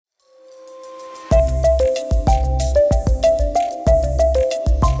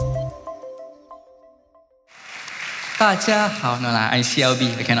大家好, no lah, I'm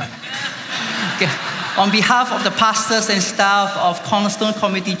CLB, I cannot. Okay. On behalf of the pastors and staff of Cornerstone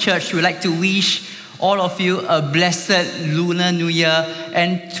Community Church, we'd like to wish all of you a blessed Lunar New Year.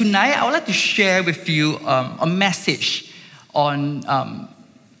 And tonight, I would like to share with you a message on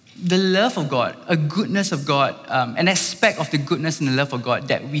the love of God, a goodness of God, an aspect of the goodness and the love of God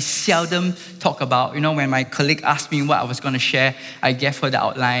that we seldom talk about. You know, when my colleague asked me what I was going to share, I gave her the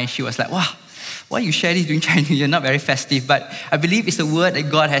outline. She was like, wow, why you share this during Chinese New Year? Not very festive, but I believe it's a word that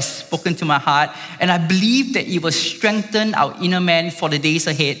God has spoken to my heart, and I believe that it will strengthen our inner man for the days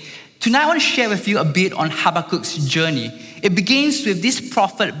ahead. Tonight, I want to share with you a bit on Habakkuk's journey. It begins with this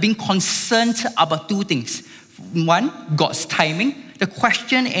prophet being concerned about two things. One, God's timing. The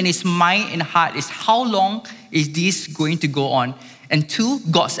question in his mind and heart is, how long is this going to go on? And two,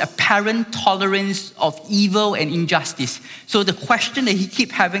 God's apparent tolerance of evil and injustice. So the question that he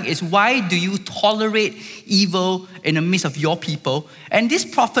keeps having is, why do you tolerate evil in the midst of your people? And this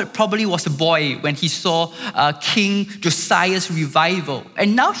prophet probably was a boy when he saw King Josiah's revival.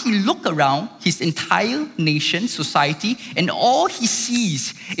 And now he looked around his entire nation, society, and all he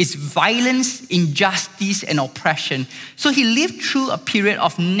sees is violence, injustice, and oppression. So he lived through a period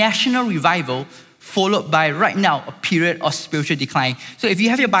of national revival, followed by, right now, a period of spiritual decline. So if you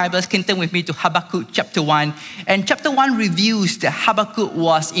have your Bibles, can turn with me to Habakkuk chapter 1. And chapter 1 reveals that Habakkuk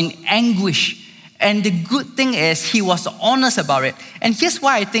was in anguish. And the good thing is, he was honest about it. And here's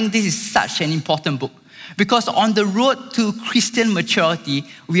why I think this is such an important book. Because on the road to Christian maturity,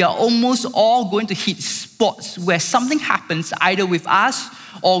 we are almost all going to hit spots where something happens either with us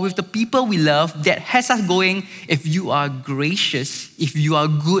or with the people we love that has us going, if you are gracious, if you are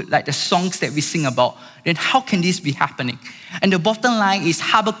good, like the songs that we sing about, then how can this be happening? And the bottom line is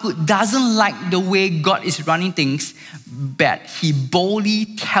Habakkuk doesn't like the way God is running things, but he boldly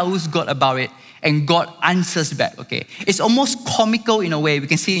tells God about it. And God answers back, okay? It's almost comical in a way. We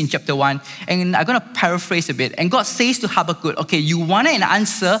can see it in chapter 1. And I'm going to paraphrase a bit. And God says to Habakkuk, okay, you wanted an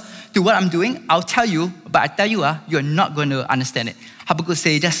answer to what I'm doing? I'll tell you, but I tell you, you're not going to understand it. Habakkuk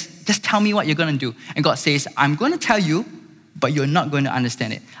says, just tell me what you're going to do. And God says, I'm going to tell you, but you're not going to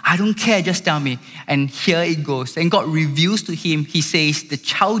understand it. I don't care, just tell me. And here it goes. And God reveals to him, he says, the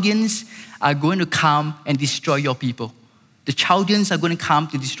Chaldeans are going to come and destroy your people. The Chaldeans are going to come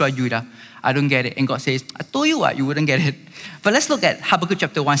to destroy Judah. I don't get it. And God says, I told you what, you wouldn't get it. But let's look at Habakkuk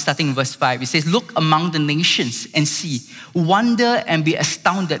chapter 1, starting in verse 5. It says, look among the nations and see, wonder and be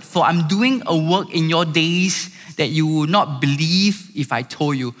astounded, for I'm doing a work in your days that you will not believe if I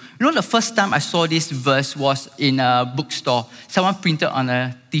told you. You know, the first time I saw this verse was in a bookstore. Someone printed on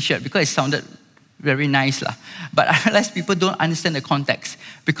a t-shirt because it sounded very nice. But I realized people don't understand the context.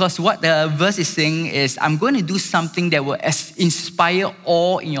 Because what the verse is saying is, I'm going to do something that will inspire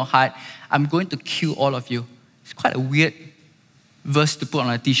awe in your heart. I'm going to kill all of you. It's quite a weird verse to put on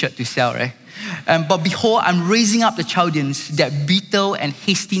a t-shirt to sell, right? But behold, I'm raising up the Chaldeans, that bitter and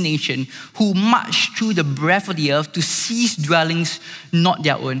hasty nation, who march through the breadth of the earth to seize dwellings not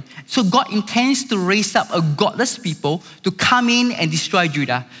their own. So God intends to raise up a godless people to come in and destroy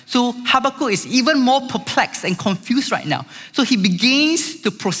Judah. So Habakkuk is even more perplexed and confused right now. So he begins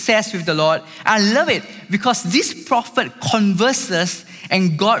to process with the Lord. I love it because this prophet converses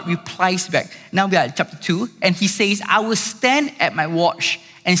and God replies back. Now we are at chapter 2, and he says, I will stand at my watch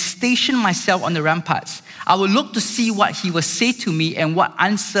and station myself on the ramparts. I will look to see what he will say to me and what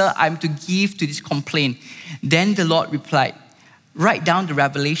answer I'm to give to this complaint. Then the Lord replied, write down the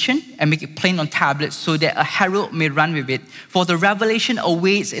revelation and make it plain on tablets so that a herald may run with it. For the revelation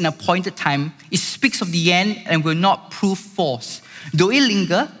awaits an appointed time. It speaks of the end and will not prove false. Though it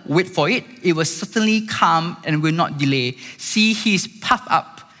linger, wait for it. It will certainly come and will not delay. See, he is puffed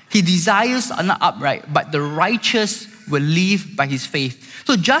up. His desires are not upright, but the righteous will live by his faith.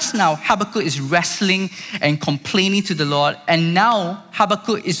 So just now, Habakkuk is wrestling and complaining to the Lord. And now,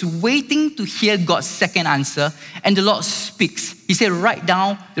 Habakkuk is waiting to hear God's second answer. And the Lord speaks. He said, write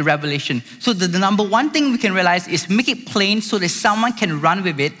down the revelation. So the number one thing we can realize is make it plain so that someone can run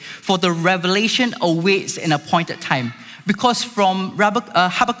with it. For the revelation awaits an appointed time. Because from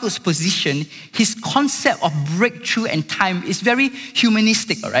Habakkuk's position, his concept of breakthrough and time is very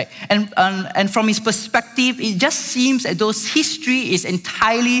humanistic, all right? And from his perspective, it just seems as though history is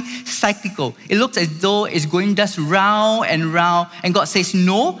entirely cyclical. It looks as though it's going just round and round. And God says,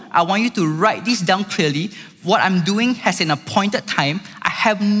 no, I want you to write this down clearly. What I'm doing has an appointed time. I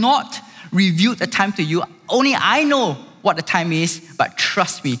have not revealed the time to you. Only I know what the time is, but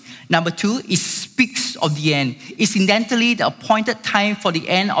trust me. Number 2, it speaks of the end. Incidentally, the appointed time for the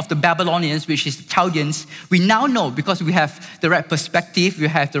end of the Babylonians, which is the Chaldeans, we now know because we have the right perspective, we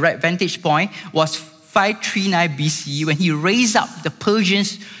have the right vantage point, was 539 BC, when he raised up the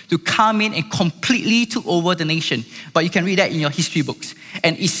Persians to come in and completely took over the nation. But you can read that in your history books.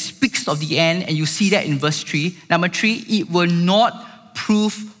 And it speaks of the end, and you see that in verse 3. Number 3, it will not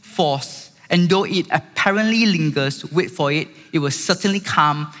prove false. And though it apparently lingers, wait for it, it will certainly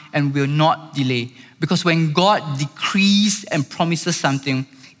come and will not delay. Because when God decrees and promises something,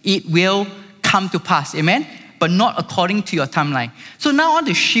 it will come to pass, amen? But not according to your timeline. So now I want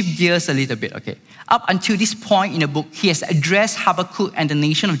to shift gears a little bit, okay? Up until this point in the book, he has addressed Habakkuk and the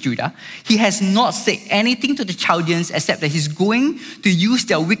nation of Judah. He has not said anything to the Chaldeans except that he's going to use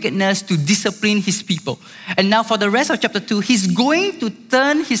their wickedness to discipline his people. And now for the rest of chapter 2, he's going to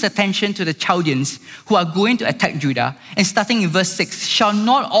turn his attention to the Chaldeans who are going to attack Judah. And starting in verse 6, shall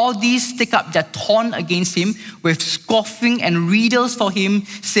not all these take up their taunt against him with scoffing and riddles for him,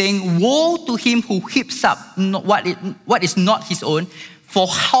 saying, woe to him who heaps up what is not his own, for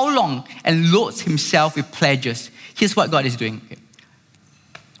how long, and loads himself with pleasures. Here's what God is doing. Okay.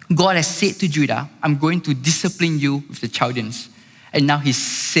 God has said to Judah, I'm going to discipline you with the Chaldeans. And now he's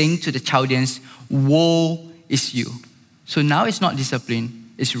saying to the Chaldeans, woe is you. So now it's not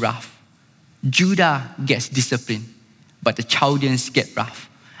discipline, it's wrath. Judah gets discipline, but the Chaldeans get wrath.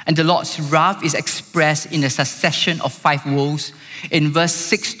 And the Lord's wrath is expressed in a succession of 5 woes. In verse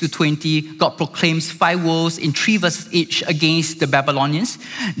 6 to 20, God proclaims 5 woes in 3 verses each against the Babylonians.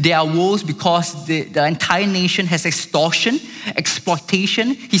 They are woes because the entire nation has extortion,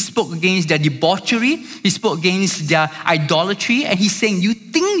 exploitation. He spoke against their debauchery. He spoke against their idolatry. And he's saying, you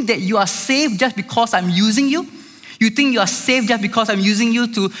think that you are saved just because I'm using you? You think you are saved just because I'm using you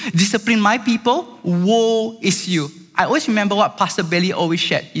to discipline my people? Woe is you. I always remember what Pastor Bailey always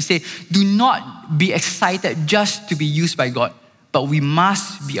shared. He said, do not be excited just to be used by God, but we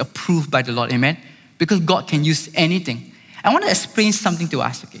must be approved by the Lord, amen? Because God can use anything. I want to explain something to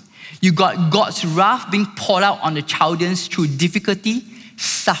us, okay? You got God's wrath being poured out on the Chaldeans through difficulty,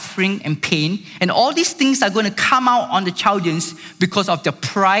 suffering, and pain. And all these things are going to come out on the Chaldeans because of their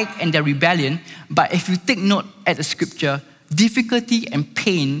pride and their rebellion. But if you take note at the scripture, difficulty and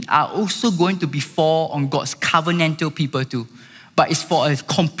pain are also going to befall on God's covenantal people too. But it's for a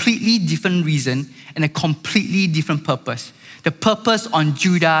completely different reason and a completely different purpose. The purpose on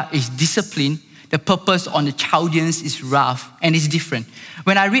Judah is discipline. The purpose on the Chaldeans is wrath, and it's different.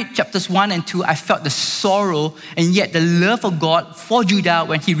 When I read chapters 1 and 2, I felt the sorrow and yet the love of God for Judah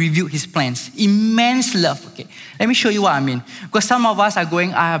when he revealed his plans. Immense love, okay? Let me show you what I mean. Because some of us are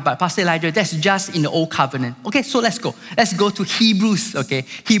going, but Pastor Elijah, that's just in the old covenant. Okay, so let's go. Let's go to Hebrews, okay?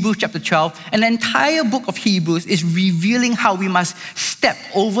 Hebrews chapter 12. And the entire book of Hebrews is revealing how we must step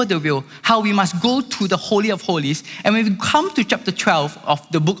over the veil, how we must go to the Holy of Holies. And when we come to chapter 12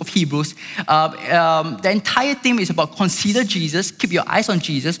 of the book of Hebrews, the entire theme is about consider Jesus, keep your eyes on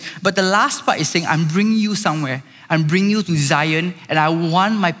Jesus. But the last part is saying, I'm bringing you somewhere. I'm bringing you to Zion, and I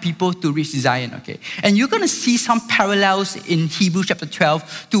want my people to reach Zion, okay? And you're going to see some parallels in Hebrews chapter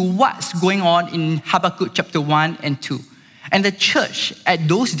 12 to what's going on in Habakkuk chapter 1 and 2. And the church at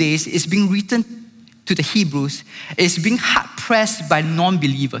those days is being written to the Hebrews, is being hard-pressed by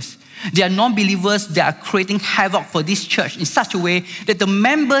non-believers. There are non-believers that are creating havoc for this church in such a way that the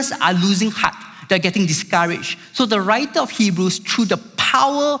members are losing heart. They're getting discouraged. So the writer of Hebrews, through the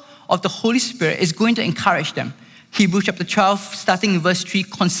power of the Holy Spirit, is going to encourage them. Hebrews chapter 12, starting in verse 3,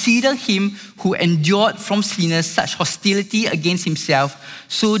 consider him who endured from sinners such hostility against himself,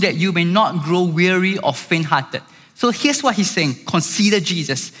 so that you may not grow weary or faint-hearted. So here's what he's saying, consider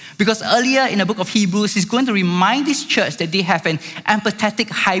Jesus. Because earlier in the book of Hebrews, he's going to remind this church that they have an empathetic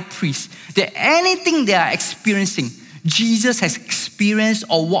high priest, that anything they are experiencing, Jesus has experienced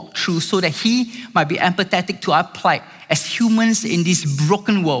or walked through so that he might be empathetic to our plight as humans in this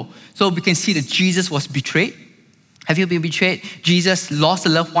broken world. So we can see that Jesus was betrayed. Have you been betrayed? Jesus lost a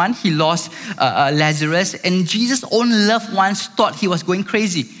loved one. He lost Lazarus. And Jesus' own loved ones thought he was going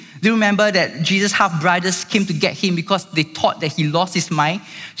crazy. Do you remember that Jesus' half-brothers came to get him because they thought that he lost his mind?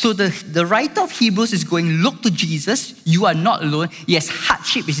 So the writer of Hebrews is going, look to Jesus. You are not alone. Yes,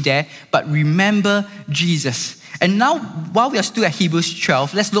 hardship is there, but remember Jesus. And now, while we are still at Hebrews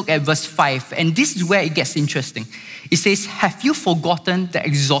 12, let's look at verse 5. And this is where it gets interesting. It says, have you forgotten the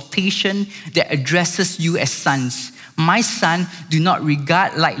exhortation that addresses you as sons? My son, do not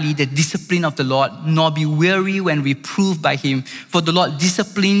regard lightly the discipline of the Lord, nor be weary when reproved by him. For the Lord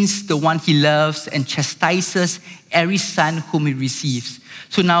disciplines the one he loves and chastises every son whom he receives.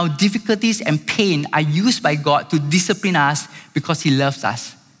 So now difficulties and pain are used by God to discipline us because he loves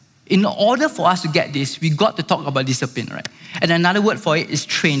us. In order for us to get this, we got to talk about discipline, right? And another word for it is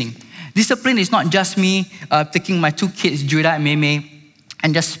training. Discipline is not just me taking my 2 kids, Judah and Mei,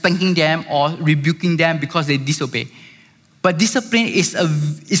 and just spanking them or rebuking them because they disobey. But discipline is a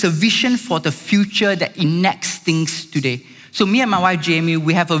vision for the future that enacts things today. So me and my wife, Jamie,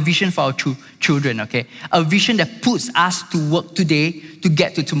 we have a vision for our children, okay? A vision that puts us to work today to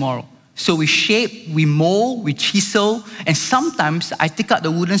get to tomorrow. So we shape, we mold, we chisel, and sometimes I take out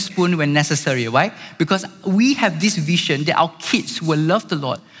the wooden spoon when necessary, right? Because we have this vision that our kids will love the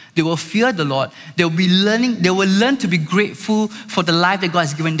Lord. They will fear the Lord. They will learn to be grateful for the life that God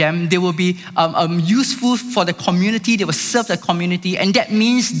has given them. They will be useful for the community. They will serve the community. And that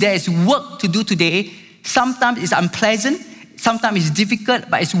means there is work to do today. Sometimes it's unpleasant. Sometimes it's difficult,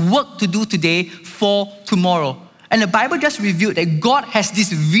 but it's work to do today for tomorrow. And the Bible just revealed that God has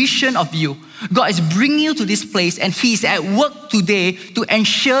this vision of you. God is bringing you to this place, and He is at work today to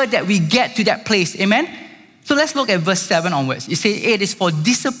ensure that we get to that place. Amen? So let's look at verse 7 onwards. It says, it is for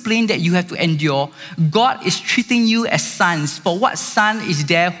discipline that you have to endure. God is treating you as sons. For what son is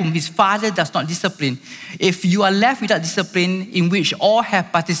there whom his father does not discipline? If you are left without discipline in which all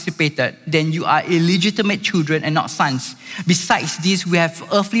have participated, then you are illegitimate children and not sons. Besides this, we have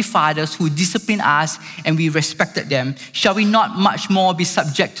earthly fathers who discipline us and we respected them. Shall we not much more be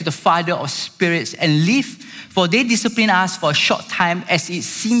subject to the Father of spirits and live? For they discipline us for a short time as it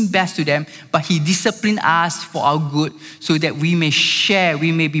seemed best to them, but He disciplined us for our good so that we may share,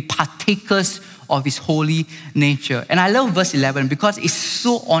 we may be partakers of His holy nature. And I love verse 11 because it's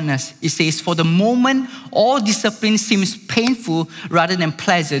so honest. It says, for the moment, all discipline seems painful rather than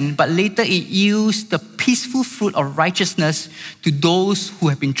pleasant, but later it yields the peaceful fruit of righteousness to those who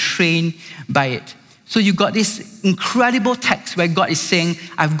have been trained by it. So you got this incredible text where God is saying,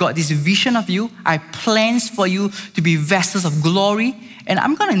 I've got this vision of you. I have plans for you to be vessels of glory. And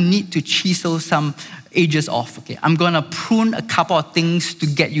I'm going to need to chisel some edges off. Okay, I'm going to prune a couple of things to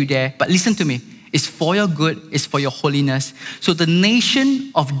get you there. But listen to me. It's for your good. It's for your holiness. So the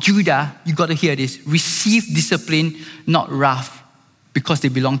nation of Judah, you got to hear this, receive discipline, not wrath, because they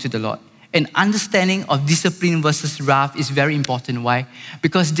belong to the Lord. An understanding of discipline versus wrath is very important. Why?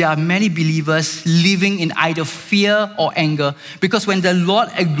 Because there are many believers living in either fear or anger. Because when the Lord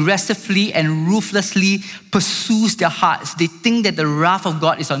aggressively and ruthlessly pursues their hearts, they think that the wrath of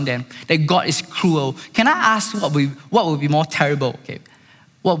God is on them, that God is cruel. Can I ask what would be more terrible? Okay,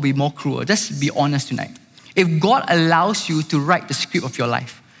 what would be more cruel? Just be honest tonight. If God allows you to write the script of your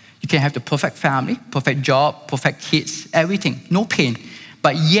life, you can have the perfect family, perfect job, perfect kids, everything, no pain.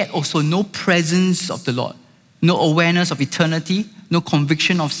 But yet also no presence of the Lord, no awareness of eternity, no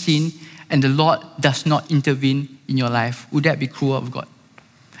conviction of sin, and the Lord does not intervene in your life. Would that be cruel of God?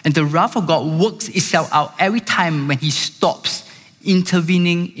 And the wrath of God works itself out every time when He stops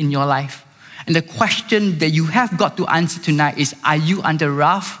intervening in your life. And the question that you have got to answer tonight is, are you under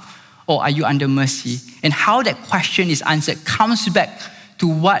wrath or are you under mercy? And how that question is answered comes back to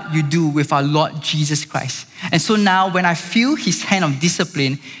what you do with our Lord Jesus Christ. And so now when I feel His hand of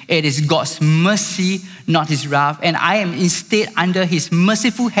discipline, it is God's mercy, not His wrath. And I am instead under His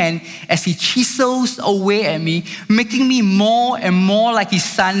merciful hand as He chisels away at me, making me more and more like His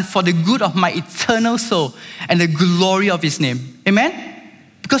Son for the good of my eternal soul and the glory of His name. Amen?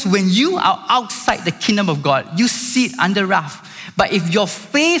 Because when you are outside the kingdom of God, you sit under wrath. But if your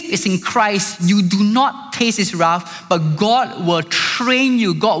faith is in Christ, you do not taste His wrath, but God will train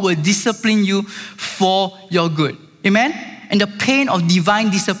you, God will discipline you for your good. Amen? And the pain of divine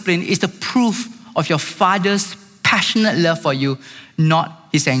discipline is the proof of your Father's passionate love for you, not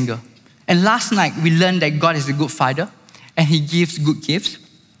His anger. And last night, we learned that God is a good Father and He gives good gifts.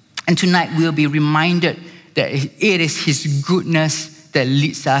 And tonight, we'll be reminded that it is His goodness that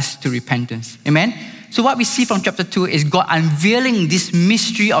leads us to repentance. Amen? So what we see from chapter 2 is God unveiling this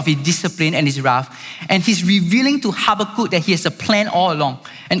mystery of His discipline and His wrath. And He's revealing to Habakkuk that He has a plan all along.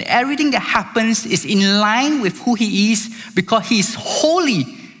 And everything that happens is in line with who He is because He is holy,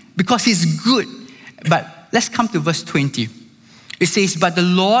 because He's good. But let's come to verse 20. It says, but the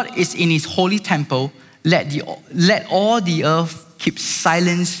Lord is in His holy temple. Let all the earth keep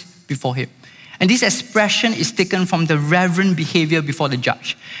silence before Him. And this expression is taken from the reverent behavior before the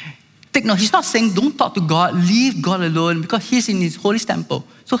judge. Take note, He's not saying don't talk to God, leave God alone because He's in His holy temple.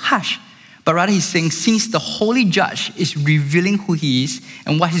 So hush. But rather He's saying since the holy judge is revealing who He is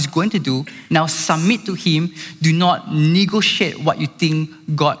and what He's going to do, now submit to Him. Do not negotiate what you think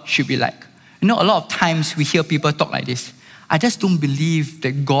God should be like. You know, a lot of times we hear people talk like this. I just don't believe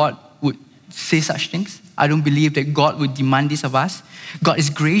that God would say such things. I don't believe that God would demand this of us. God is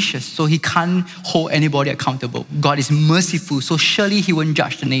gracious, so he can't hold anybody accountable. God is merciful, so surely he won't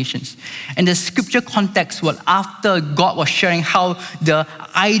judge the nations. And the scripture context was after God was sharing how the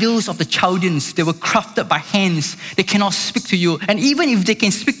idols of the Chaldeans, they were crafted by hands. They cannot speak to you. And even if they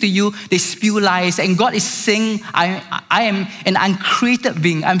can speak to you, they spew lies. And God is saying, I am an uncreated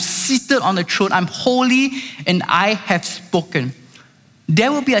being. I'm seated on the throne. I'm holy and I have spoken. There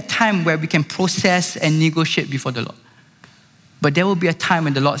will be a time where we can process and negotiate before the Lord. But there will be a time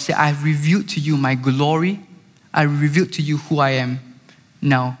when the Lord says, I have revealed to you my glory. I revealed to you who I am.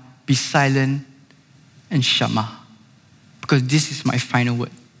 Now be silent and shama. Because this is my final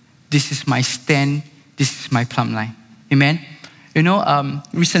word. This is my stand. This is my plumb line. Amen?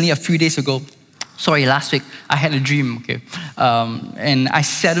 Recently, a few days ago, last week, I had a dream, okay? And I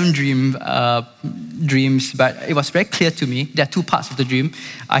seldom dream dreams, but it was very clear to me. There are two parts of the dream.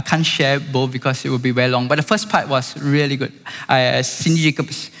 I can't share both because it would be very long. But the first part was really good. Cindy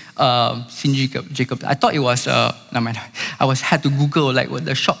Jacobs. I thought it was, I had to Google what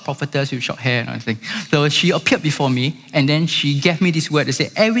the short prophetess with short hair and everything. So she appeared before me, and then she gave me this word. They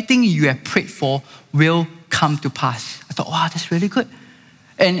said, everything you have prayed for will come to pass. I thought, wow, that's really good.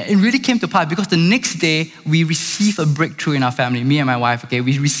 And it really came to pass because the next day, we received a breakthrough in our family, me and my wife, okay?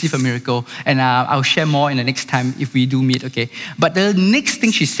 We received a miracle, and I'll share more in the next time if we do meet, okay? But the next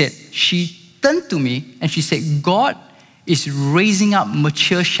thing she said, she turned to me and she said, God is raising up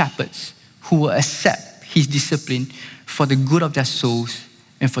mature shepherds who will accept his discipline for the good of their souls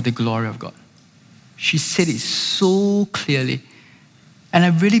and for the glory of God. She said it so clearly. And I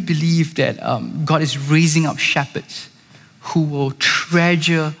really believe that God is raising up shepherds who will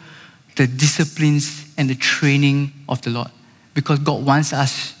treasure the disciplines and the training of the Lord, because God wants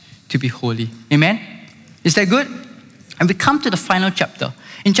us to be holy. Amen? Is that good? And we come to the final chapter.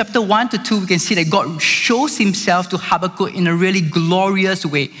 In chapter 1 to 2, we can see that God shows himself to Habakkuk in a really glorious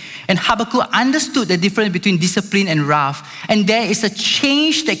way. And Habakkuk understood the difference between discipline and wrath. And there is a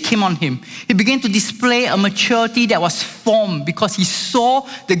change that came on him. He began to display a maturity that was formed because he saw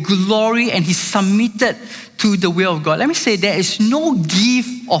the glory and he submitted to the will of God. Let me say, there is no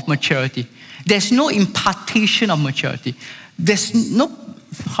gift of maturity. There's no impartation of maturity. There's no,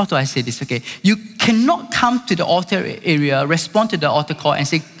 how do I say this? Okay, you cannot come to the altar area, respond to the altar call and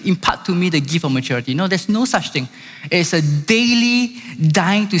say, impart to me the gift of maturity. No, there's no such thing. It's a daily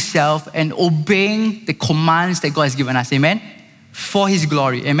dying to self and obeying the commands that God has given us. Amen? For his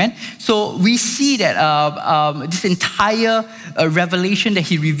glory. Amen? So we see that this entire revelation that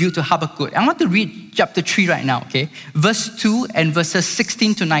he revealed to Habakkuk. I want to read chapter 3 right now, okay? Verse 2 and verses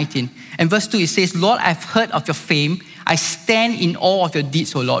 16 to 19. And verse 2, it says, Lord, I've heard of your fame. I stand in awe of your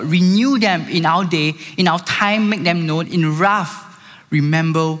deeds, O Lord. Renew them in our day, in our time, make them known. In wrath,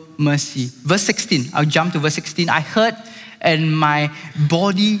 remember mercy. Verse 16, I'll jump to verse 16. I heard and my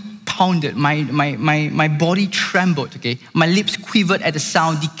body pounded, my body trembled, okay? My lips quivered at the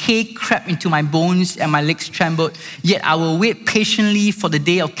sound. Decay crept into my bones and my legs trembled. Yet I will wait patiently for the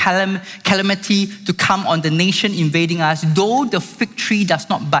day of calamity to come on the nation invading us. Though the fig tree does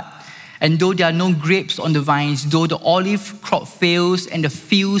not bud, and though there are no grapes on the vines, though the olive crop fails and the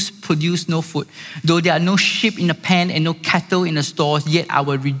fields produce no food, though there are no sheep in the pen and no cattle in the stores, yet I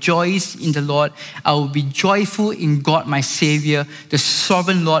will rejoice in the Lord. I will be joyful in God, my Savior. The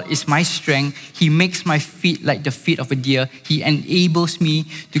sovereign Lord is my strength. He makes my feet like the feet of a deer. He enables me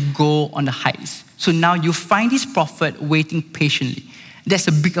to go on the heights. So now you find this prophet waiting patiently. That's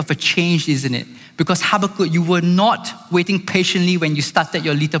a bit of a change, isn't it? Because Habakkuk, you were not waiting patiently when you started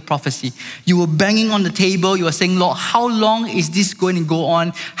your little prophecy. You were banging on the table. You were saying, Lord, how long is this going to go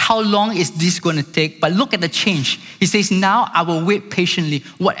on? How long is this going to take? But look at the change. He says, now I will wait patiently.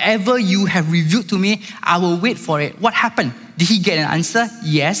 Whatever you have revealed to me, I will wait for it. What happened? Did he get an answer?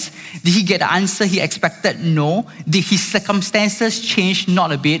 Yes. Did he get the answer he expected? No. Did his circumstances change?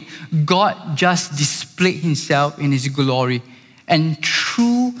 Not a bit. God just displayed himself in his glory. And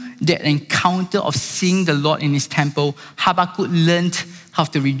through that encounter of seeing the Lord in his temple, Habakkuk learned how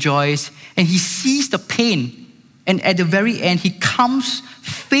to rejoice. And he sees the pain. And at the very end, he comes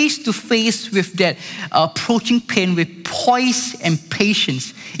face to face with that approaching pain with poise and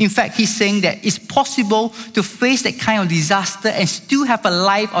patience. In fact, he's saying that it's possible to face that kind of disaster and still have a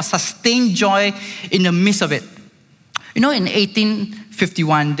life of sustained joy in the midst of it. You know, in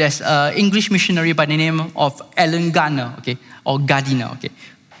 1851, there's an English missionary by the name of Allen Gardiner, okay, or Gardiner, okay.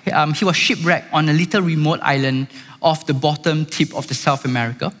 He was shipwrecked on a little remote island off the bottom tip of the South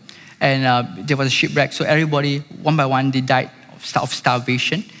America. And there was a shipwreck, so everybody, one by one, they died of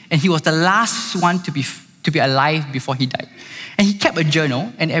starvation. And he was the last one to be to be alive before he died. And he kept a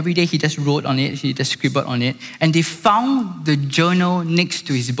journal, and every day he just wrote on it, he just scribbled on it, and they found the journal next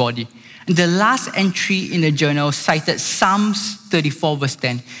to his body. And the last entry in the journal cited Psalms 34 verse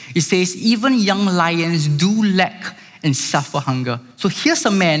 10. It says, even young lions do lack and suffer hunger. So here's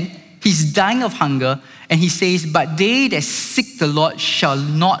a man, he's dying of hunger, and he says, but they that seek the Lord shall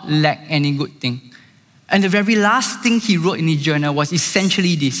not lack any good thing. And the very last thing he wrote in his journal was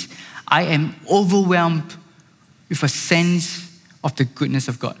essentially this: I am overwhelmed with a sense of the goodness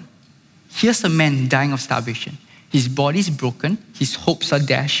of God. Here's a man dying of starvation. His body is broken, his hopes are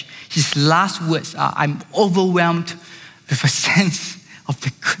dashed. His last words are, I'm overwhelmed with a sense of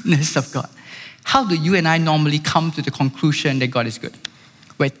the goodness of God. How do you and I normally come to the conclusion that God is good?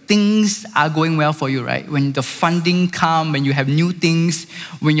 Where things are going well for you, right? When the funding comes, when you have new things,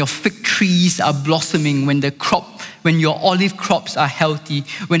 when your fig trees are blossoming, when your olive crops are healthy,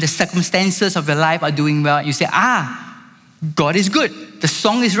 when the circumstances of your life are doing well, you say, God is good. The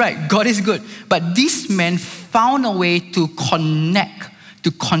song is right, God is good. But this man found a way to connect,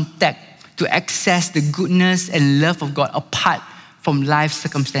 to contact, to access the goodness and love of God apart from life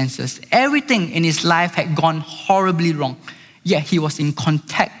circumstances. Everything in his life had gone horribly wrong, yet he was in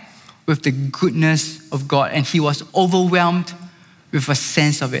contact with the goodness of God, and he was overwhelmed with a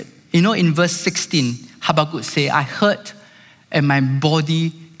sense of it. You know, in verse 16, Habakkuk says, I heard and my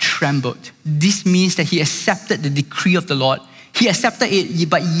body trembled. This means that he accepted the decree of the Lord. He accepted it,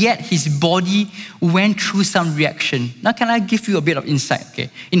 but yet his body went through some reaction. Now, can I give you a bit of insight? Okay,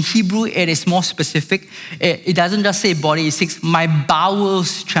 in Hebrew, it is more specific. It doesn't just say body, it says, my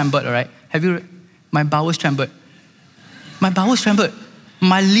bowels trembled, all right? Have you read? My bowels trembled. My bowels trembled.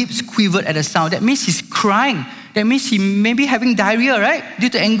 My lips quivered at the sound. That means he's crying. That means he may be having diarrhea, right? Due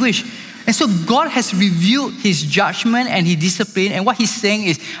to anguish. And so God has revealed his judgment and his discipline. And what he's saying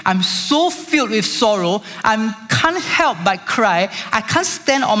is, I'm so filled with sorrow, I can't help but cry. I can't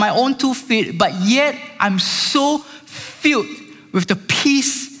stand on my own 2 feet, but yet I'm so filled with the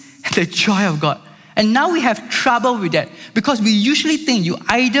peace and the joy of God. And now we have trouble with that because we usually think you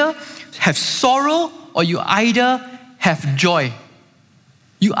either have sorrow or you either have joy.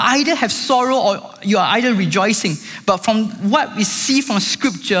 You either have sorrow or you are either rejoicing. But from what we see from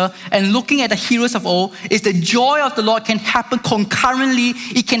scripture and looking at the heroes of old, is the joy of the Lord can happen concurrently.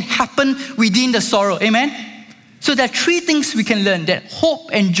 It can happen within the sorrow. Amen? So there are 3 things we can learn: that hope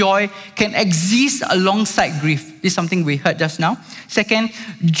and joy can exist alongside grief. This is something we heard just now. Second,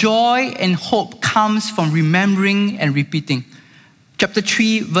 joy and hope comes from remembering and repeating. Chapter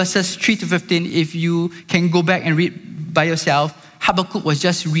 3, verses 3 to 15, if you can go back and read by yourself, Habakkuk was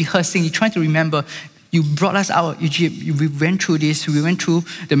just rehearsing. He's trying to remember, you brought us out of Egypt. We went through this. We went through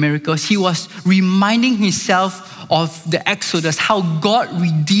the miracles. He was reminding himself of the Exodus, how God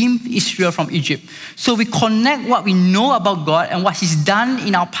redeemed Israel from Egypt. So we connect what we know about God and what he's done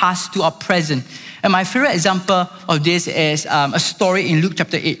in our past to our present. And my favorite example of this is a story in Luke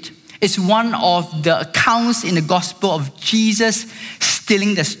chapter 8. It's one of the accounts in the gospel of Jesus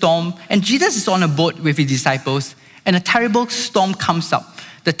stilling the storm. And Jesus is on a boat with his disciples, and a terrible storm comes up.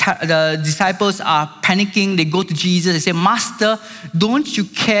 The disciples are panicking. They go to Jesus. They say, Master, don't you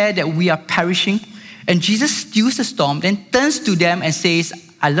care that we are perishing? And Jesus stills the storm, then turns to them and says,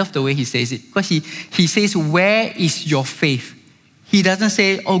 I love the way he says it, because he says, where is your faith? He doesn't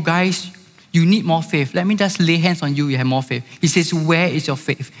say, oh guys, you need more faith. Let me just lay hands on you, you have more faith. He says, where is your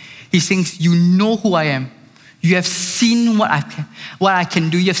faith? He says, you know who I am. You have seen what I can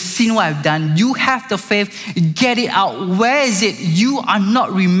do. You have seen what I've done. You have the faith. Get it out. Where is it? You are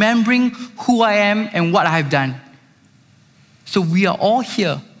not remembering who I am and what I have done. So we are all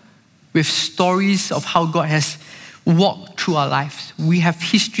here with stories of how God has walked through our lives. We have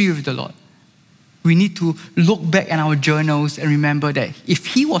history with the Lord. We need to look back at our journals and remember that if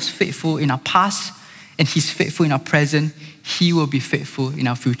he was faithful in our past and he's faithful in our present, he will be faithful in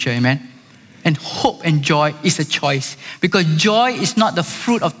our future. Amen? And hope and joy is a choice, because joy is not the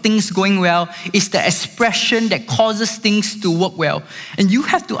fruit of things going well. It's the expression that causes things to work well. And you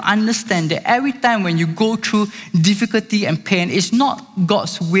have to understand that every time when you go through difficulty and pain, it's not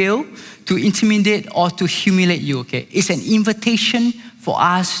God's will to intimidate or to humiliate you, okay? It's an invitation for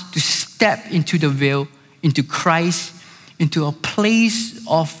us to step into the veil, into Christ, into a place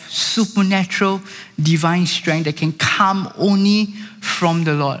of supernatural divine strength that can come only from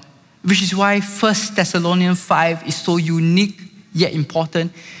the Lord. Which is why 1 Thessalonians 5 is so unique yet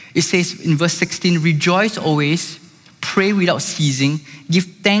important. It says in verse 16, rejoice always, pray without ceasing, give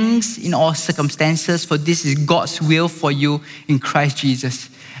thanks in all circumstances, for this is God's will for you in Christ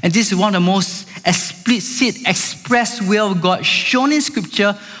Jesus. And this is one of the most explicit, expressed will of God shown in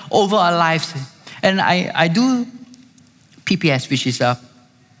scripture over our lives. And I do PPS, which is a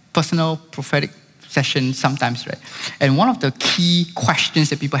personal prophetic session sometimes, right? And one of the key questions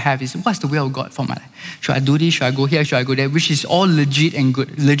that people have is, what's the will of God for my life? Should I do this? Should I go here? Should I go there? Which is all legit and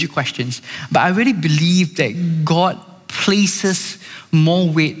good, legit questions. But I really believe that God places more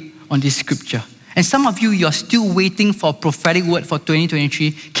weight on this scripture. And some of you, you're still waiting for a prophetic word for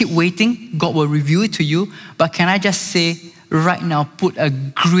 2023. Keep waiting. God will reveal it to you. But can I just say right now, put a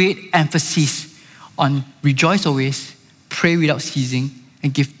great emphasis on rejoice always, pray without ceasing,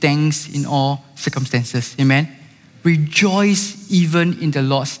 and give thanks in all circumstances. Amen? Rejoice even in the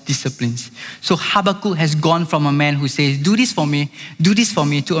Lord's disciplines. So Habakkuk has gone from a man who says, do this for me,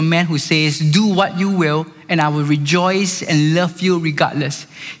 to a man who says, do what you will, and I will rejoice and love you regardless.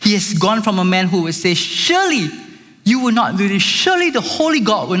 He has gone from a man who would say, surely you will not do this. Surely the Holy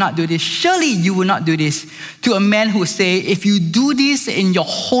God will not do this. Surely you will not do this. To a man who will say, if you do this in your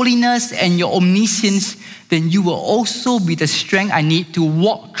holiness and your omniscience, then you will also be the strength I need to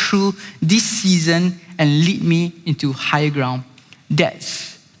walk through this season and lead me into higher ground.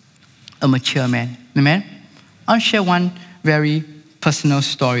 That's a mature man. Amen? I'll share one very personal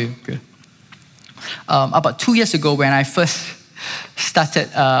story. Okay. About 2 years ago, when I first started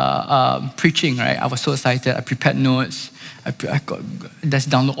preaching, right, I was so excited. I prepared notes. I just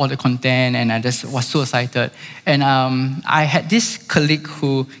download all the content, and I just was so excited. And I had this colleague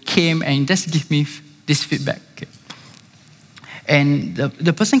who came and just gave me this feedback. Okay. And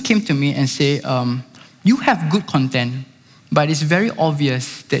the person came to me and said, you have good content, but it's very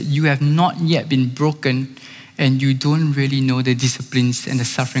obvious that you have not yet been broken and you don't really know the disciplines and the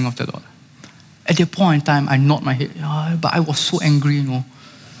suffering of the Lord. At that point in time, I nod my head, but I was so angry, So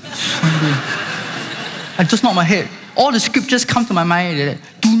angry. I just nod my head. All the scriptures come to my mind.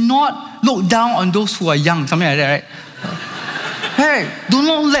 Do not look down on those who are young, something like that, right? Hey, do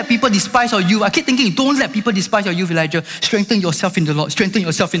not let people despise your youth. I keep thinking, don't let people despise your youth, Elijah. Strengthen yourself in the Lord. Strengthen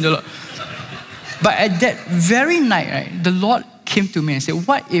yourself in the Lord. But at that very night, right, the Lord came to me and said,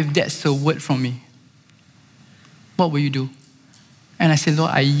 what if that's a word from me? What will you do? And I said,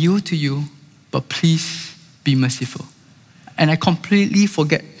 Lord, I yield to you, but please be merciful. And I completely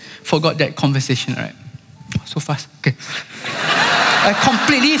forgot that conversation, right? So fast, okay. I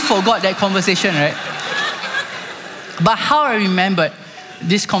completely forgot that conversation, right? But how I remembered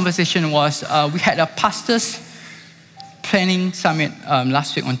this conversation was, we had a pastor's planning summit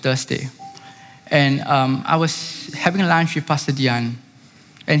last week on Thursday. And I was having lunch with Pastor Dian,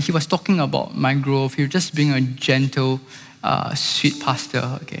 and he was talking about my growth. He was just being a gentle, sweet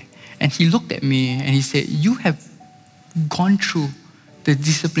pastor, okay? And he looked at me and he said, you have gone through the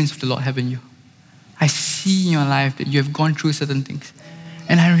disciplines of the Lord, haven't you? I see in your life that you have gone through certain things.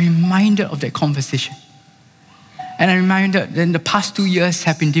 And I reminded of that conversation. And I reminded that the past 2 years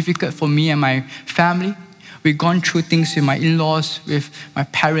have been difficult for me and my family. We've gone through things with my in-laws, with my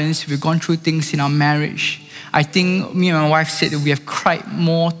parents. We've gone through things in our marriage. I think me and my wife said that we have cried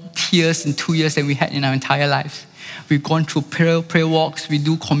more tears in 2 years than we had in our entire lives. We've gone through prayer walks. We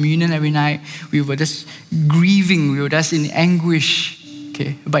do communion every night. We were just grieving. We were just in anguish.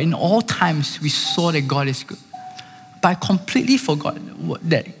 Okay, but in all times, we saw that God is good. But I completely forgot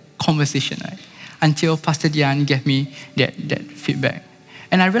that conversation, right? Until Pastor Dian gave me that feedback.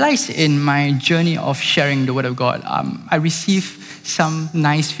 And I realized in my journey of sharing the Word of God, I received some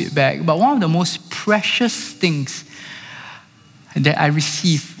nice feedback. But one of the most precious things that I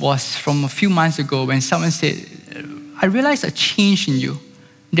received was from a few months ago when someone said, I realized a change in you,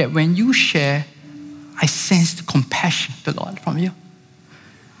 that when you share, I sensed compassion, the Lord, from you.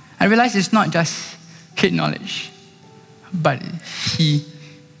 I realized it's not just head knowledge, but He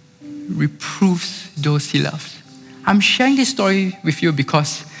reproves those He loves. I'm sharing this story with you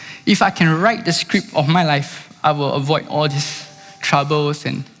because if I can write the script of my life, I will avoid all these troubles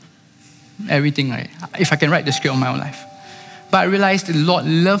and everything, right? If I can write the script of my own life. But I realized the Lord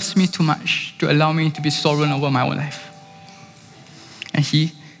loves me too much to allow me to be sovereign over my own life. And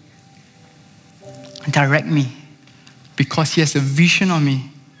He directs me because He has a vision of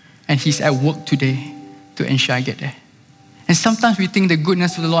me and He's at work today to ensure I get there. And sometimes we think the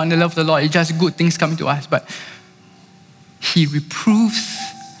goodness of the Lord and the love of the Lord is just good things coming to us, but He reproves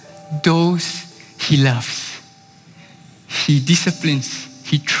those He loves. He disciplines,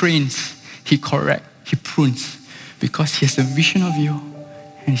 He trains, He corrects, He prunes, because He has a vision of you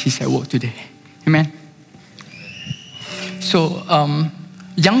and He's at work today. Amen? So,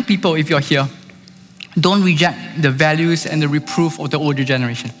 young people, if you're here, don't reject the values and the reproof of the older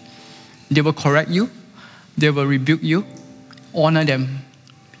generation. They will correct you, they will rebuke you, honor them.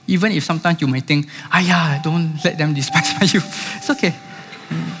 Even if sometimes you may think, don't let them despise you. It's okay.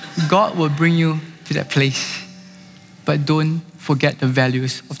 God will bring you to that place. But don't forget the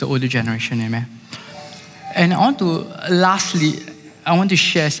values of the older generation, amen. And lastly, I want to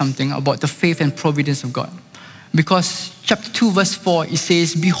share something about the faith and providence of God. Because chapter 2, verse 4, it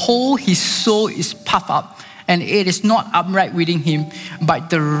says, behold, his soul is puffed up, and it is not upright within him, but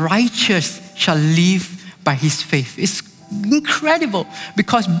the righteous shall live by his faith. It's incredible,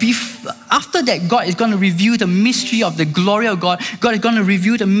 because after that, God is going to reveal the mystery of the glory of God. God is going to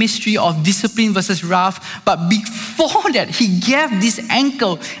reveal the mystery of discipline versus wrath. But before that, he gave this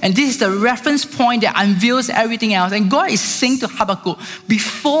anchor, and this is the reference point that unveils everything else. And God is saying to Habakkuk,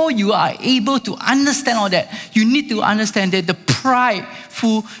 before you are able to understand all that, you need to understand that the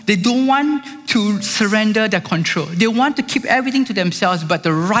prideful, they don't want to surrender their control. They want to keep everything to themselves, but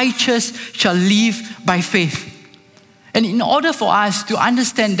the righteous shall live by faith. And in order for us to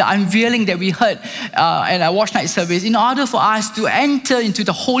understand the unveiling that we heard at our watch night service, in order for us to enter into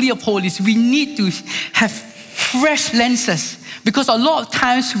the Holy of Holies, we need to have fresh lenses. Because a lot of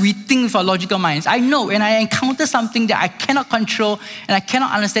times we think with our logical minds. I know when I encounter something that I cannot control and I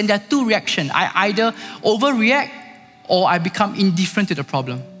cannot understand, there are two reactions. I either overreact or I become indifferent to the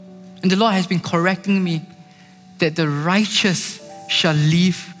problem. And the Lord has been correcting me that the righteous shall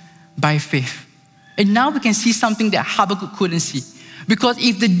live by faith. And now we can see something that Habakkuk couldn't see. Because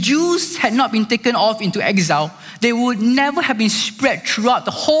if the Jews had not been taken off into exile, they would never have been spread throughout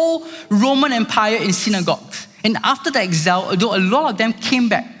the whole Roman Empire in synagogues. And after the exile, although a lot of them came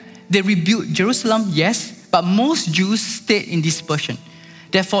back, they rebuilt Jerusalem, yes, but most Jews stayed in dispersion.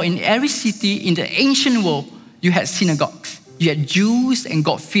 Therefore, in every city in the ancient world, you had synagogues. You had Jews and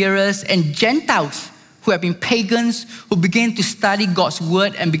God-fearers and Gentiles who have been pagans, who began to study God's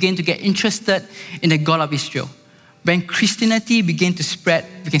word and began to get interested in the God of Israel. When Christianity began to spread,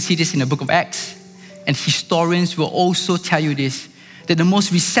 we can see this in the book of Acts, and historians will also tell you this, that the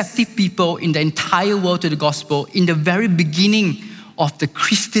most receptive people in the entire world to the gospel in the very beginning of the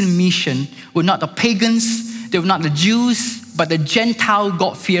Christian mission were not the pagans, they were not the Jews, but the Gentile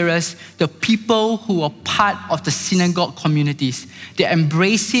God-fearers, the people who were part of the synagogue communities. They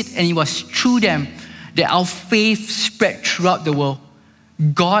embraced it, and it was through them that our faith spread throughout the world.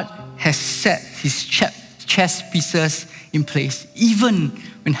 God has set his chess pieces in place, even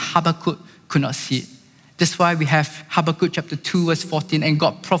when Habakkuk could not see it. That's why we have Habakkuk chapter 2, verse 14, and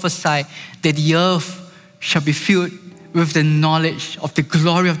God prophesied that the earth shall be filled with the knowledge of the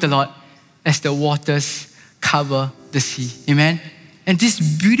glory of the Lord as the waters cover the sea. Amen? And this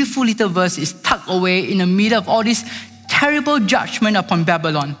beautiful little verse is tucked away in the middle of all this terrible judgment upon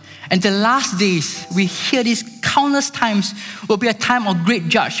Babylon. And the last days, we hear this countless times, will be a time of great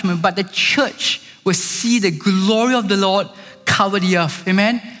judgment, but the church will see the glory of the Lord cover the earth.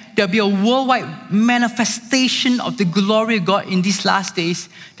 Amen? There'll be a worldwide manifestation of the glory of God in these last days.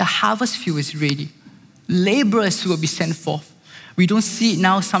 The harvest field is ready. Laborers will be sent forth. We don't see it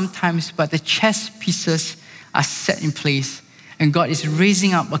now sometimes, but the chess pieces are set in place. And God is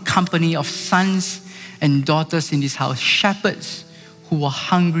raising up a company of sons and daughters in this house, shepherds who are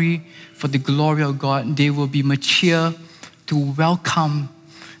hungry for the glory of God. They will be mature to welcome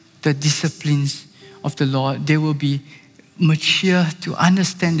the disciplines of the Lord. They will be mature to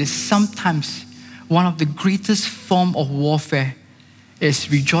understand that sometimes one of the greatest form of warfare is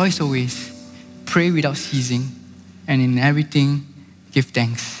rejoice always, pray without ceasing, and in everything give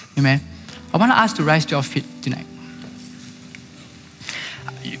thanks. Amen. I want to ask to rise to your feet tonight.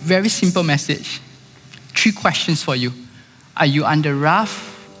 Very simple message. 3 questions for you. Are you under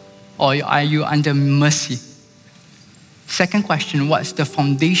wrath or are you under mercy? Second question, what's the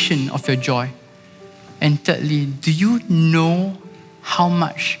foundation of your joy? And thirdly, do you know how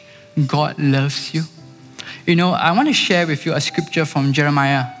much God loves you? You know, I want to share with you a scripture from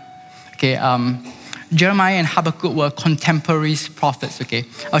Jeremiah. Okay, Jeremiah and Habakkuk were contemporary prophets, okay?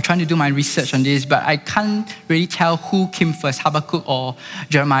 I was trying to do my research on this, but I can't really tell who came first, Habakkuk or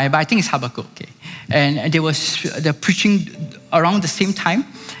Jeremiah, but I think it's Habakkuk, okay? And they're preaching around the same time.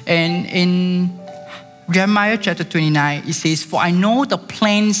 And in Jeremiah chapter 29, it says, "For I know the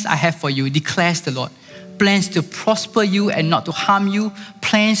plans I have for you, declares the Lord. Plans to prosper you and not to harm you.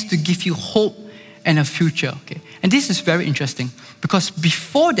 Plans to give you hope and a future." Okay, and this is very interesting because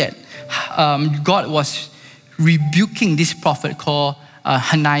before that, God was rebuking this prophet called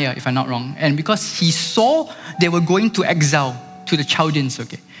Hananiah, if I'm not wrong. And because he saw they were going to exile to the Chaldeans,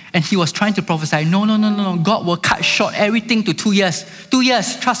 okay. And he was trying to prophesy, no. God will cut short everything to 2 years. 2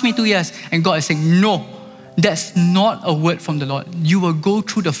 years, trust me, 2 years. And God is saying, no, that's not a word from the Lord. You will go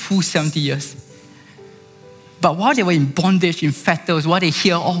through the full 70 years. But while they were in bondage, in fetters, while they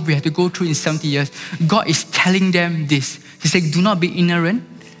hear, we have to go through in 70 years, God is telling them this. He said, do not be ignorant.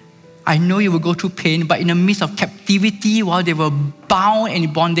 I know you will go through pain, but in the midst of captivity, while they were bound and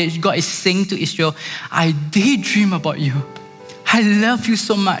in bondage, God is saying to Israel, I daydream about you. I love you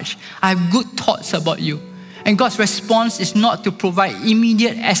so much. I have good thoughts about you. And God's response is not to provide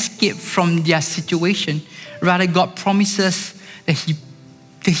immediate escape from their situation. Rather, God promises that He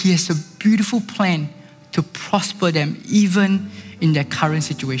has a beautiful plan to prosper them even in their current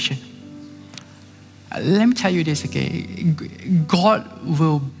situation. Let me tell you this, okay? God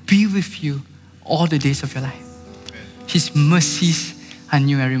will be with you all the days of your life. His mercies are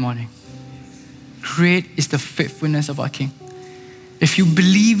new every morning. Great is the faithfulness of our King. If you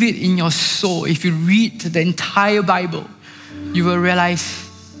believe it in your soul, if you read the entire Bible, you will realize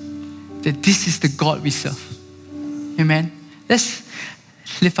that this is the God we serve. Amen? Let's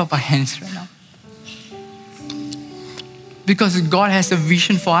lift up our hands right now. Because God has a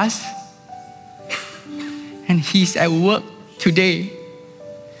vision for us, and He's at work today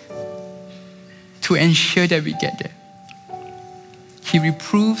to ensure that we get there. He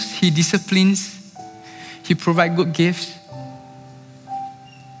reproves, He disciplines, He provides good gifts.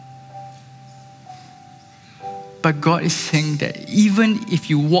 But God is saying that even if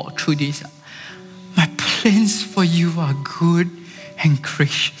you walk through this, my plans for you are good and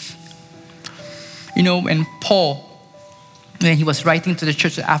gracious. You know, when Paul, when he was writing to the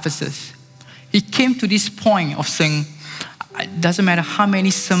church of Ephesus, he came to this point of saying, it doesn't matter how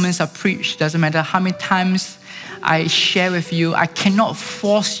many sermons I preach, doesn't matter how many times I share with you, I cannot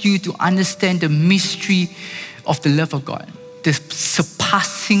force you to understand the mystery of the love of God, the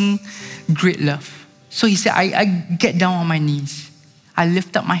surpassing great love. So he said, I get down on my knees. I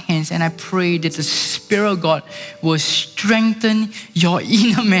lift up my hands and I pray that the Spirit of God will strengthen your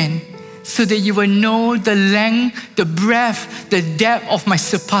inner man so that you will know the length, the breadth, the depth of my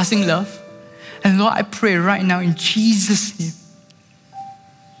surpassing love. And Lord, I pray right now in Jesus' name,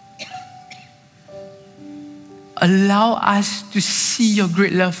 allow us to see your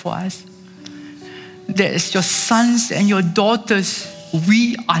great love for us. That as your sons and your daughters,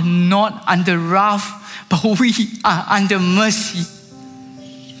 we are not under wrath, but we are under mercy.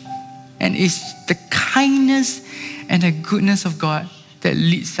 And it's the kindness and the goodness of God that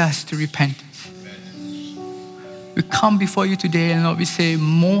leads us to repentance. We come before you today and Lord, we say,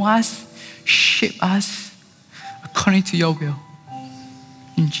 mold us, shape us according to your will.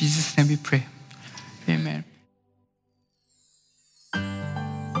 In Jesus' name we pray. Amen.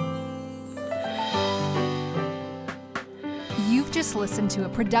 You've just listened to a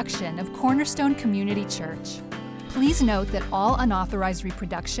production of Cornerstone Community Church. Please note that all unauthorized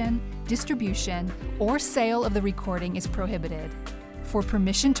reproduction, distribution, or sale of the recording is prohibited. For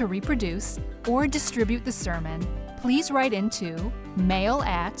permission to reproduce or distribute the sermon, please write into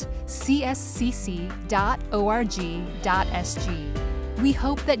mail@cscc.org.sg. We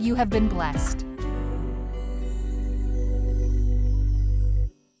hope that you have been blessed.